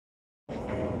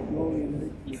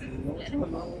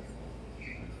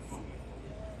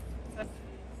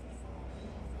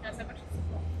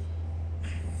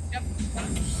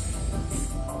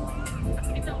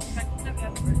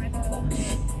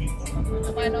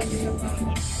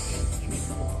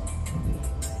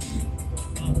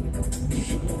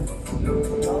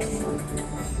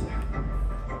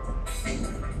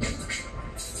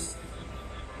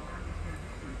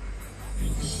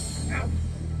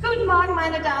Guten Morgen,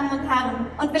 meine Damen und Herren,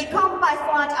 und willkommen bei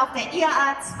Ford auf der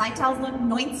IAA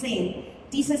 2019.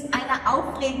 Dies ist eine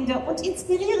aufregende und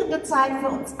inspirierende Zeit für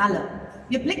uns alle.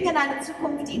 Wir blicken in eine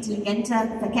Zukunft, die intelligenter,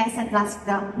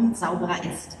 verkehrsentlastender und sauberer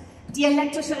ist. Die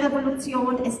elektrische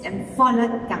Revolution ist im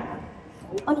vollen Gang.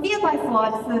 Und wir bei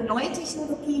Ford führen neue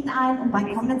Technologien ein, um bei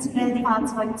konventionellen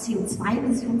Fahrzeugen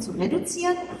CO2-Emissionen zu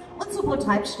reduzieren und sowohl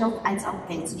Treibstoff als auch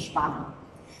Geld zu sparen.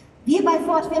 Wir bei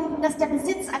Ford finden, dass der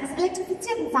Besitz eines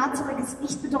elektrifizierten Fahrzeuges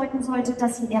nicht bedeuten sollte,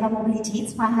 dass sie in ihrer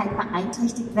Mobilitätsfreiheit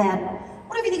beeinträchtigt werden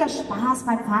oder weniger Spaß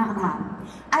beim Fahren haben.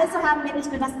 Also haben wir nicht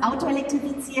nur das Auto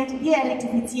elektrifiziert, wir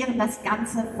elektrifizieren das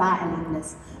ganze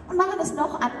Fahrerlebnis und machen es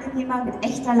noch angenehmer mit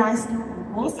echter Leistung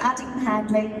und großartigem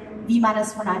Handling, wie man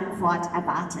es von einem Ford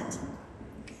erwartet.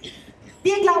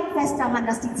 Wir glauben fest daran,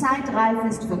 dass die Zeit reif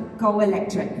ist für Go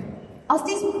Electric. Aus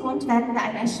diesem Grund werden wir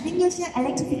eine erschwingliche,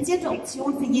 elektrifizierte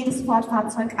Option für jedes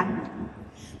Ford-Fahrzeug anbieten.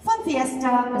 Vom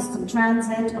Fiesta bis zum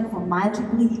Transit und vom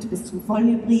Mild-Hybrid bis zum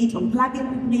Vollhybrid und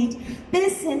Plug-in-Hybrid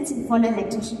bis hin zum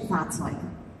vollelektrischen Fahrzeug.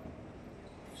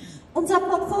 Unser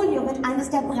Portfolio wird eines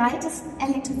der breitesten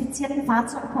elektrifizierten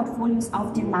Fahrzeugportfolios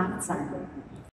auf dem Markt sein.